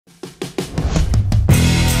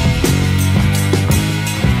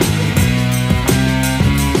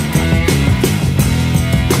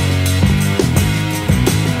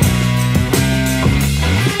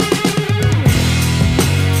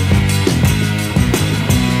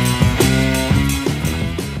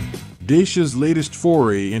Dacia's latest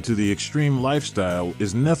foray into the extreme lifestyle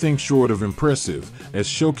is nothing short of impressive, as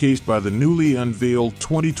showcased by the newly unveiled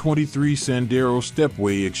 2023 Sandero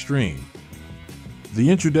Stepway Extreme. The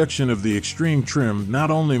introduction of the Extreme trim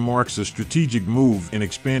not only marks a strategic move in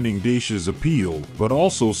expanding Dacia's appeal, but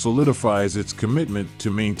also solidifies its commitment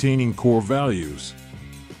to maintaining core values.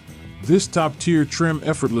 This top-tier trim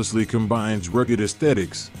effortlessly combines rugged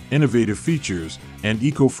aesthetics, innovative features, and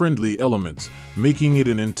eco-friendly elements, making it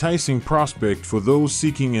an enticing prospect for those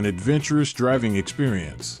seeking an adventurous driving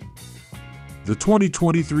experience. The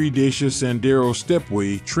 2023 Dacia Sandero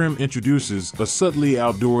Stepway trim introduces a subtly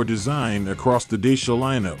outdoor design across the Dacia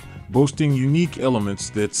lineup, boasting unique elements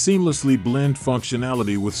that seamlessly blend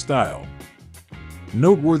functionality with style.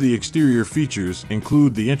 Noteworthy exterior features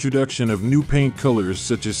include the introduction of new paint colors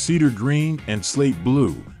such as cedar green and slate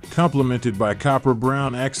blue, complemented by copper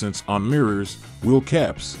brown accents on mirrors, wheel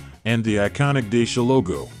caps, and the iconic Dacia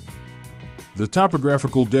logo. The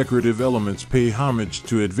topographical decorative elements pay homage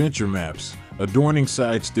to adventure maps, adorning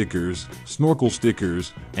side stickers, snorkel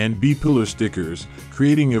stickers, and B-pillar stickers,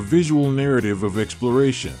 creating a visual narrative of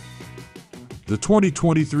exploration. The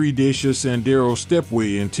 2023 Dacia Sandero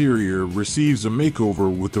Stepway interior receives a makeover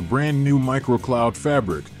with a brand new microcloud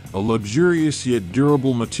fabric, a luxurious yet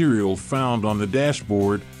durable material found on the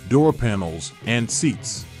dashboard, door panels, and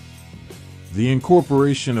seats. The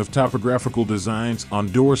incorporation of topographical designs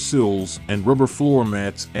on door sills and rubber floor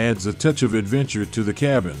mats adds a touch of adventure to the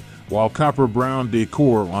cabin, while copper brown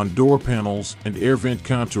decor on door panels and air vent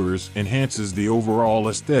contours enhances the overall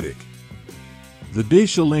aesthetic. The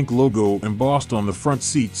Dacia Link logo embossed on the front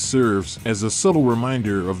seats serves as a subtle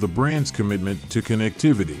reminder of the brand's commitment to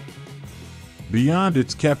connectivity. Beyond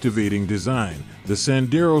its captivating design, the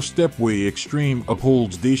Sandero Stepway Extreme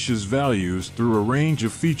upholds Dacia's values through a range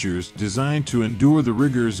of features designed to endure the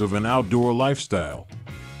rigors of an outdoor lifestyle.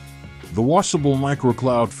 The washable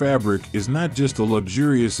microcloud fabric is not just a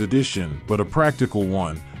luxurious addition, but a practical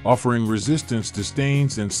one, offering resistance to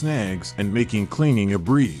stains and snags and making cleaning a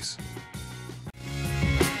breeze.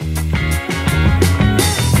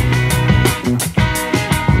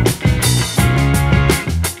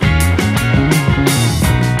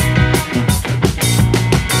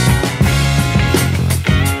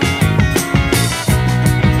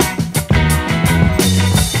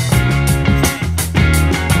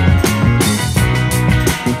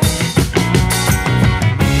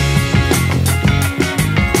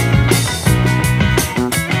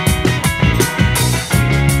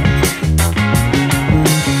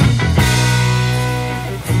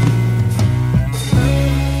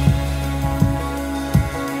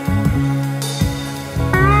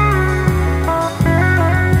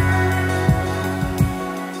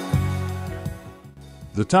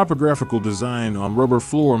 The topographical design on rubber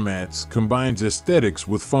floor mats combines aesthetics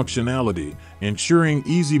with functionality, ensuring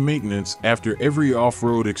easy maintenance after every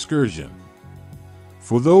off-road excursion.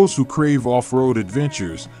 For those who crave off-road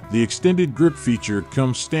adventures, the extended grip feature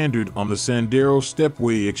comes standard on the Sandero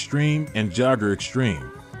Stepway Extreme and Jogger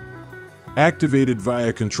Extreme. Activated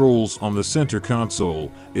via controls on the center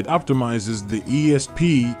console, it optimizes the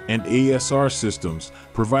ESP and ASR systems,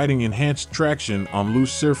 providing enhanced traction on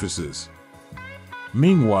loose surfaces.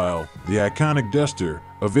 Meanwhile, the iconic Duster,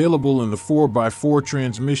 available in the 4x4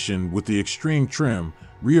 transmission with the Extreme trim,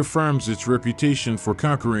 reaffirms its reputation for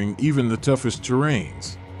conquering even the toughest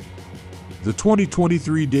terrains. The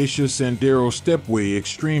 2023 Dacia Sandero Stepway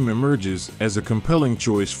Extreme emerges as a compelling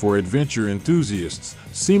choice for adventure enthusiasts,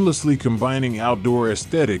 seamlessly combining outdoor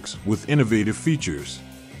aesthetics with innovative features.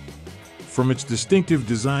 From its distinctive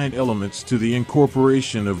design elements to the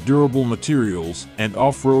incorporation of durable materials and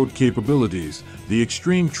off-road capabilities, the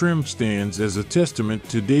Extreme trim stands as a testament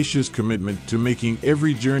to Dacia's commitment to making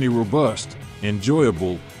every journey robust,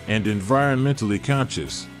 enjoyable, and environmentally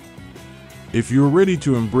conscious. If you're ready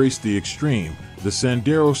to embrace the extreme, the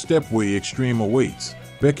Sandero Stepway Extreme awaits,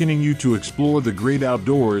 beckoning you to explore the great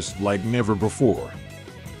outdoors like never before.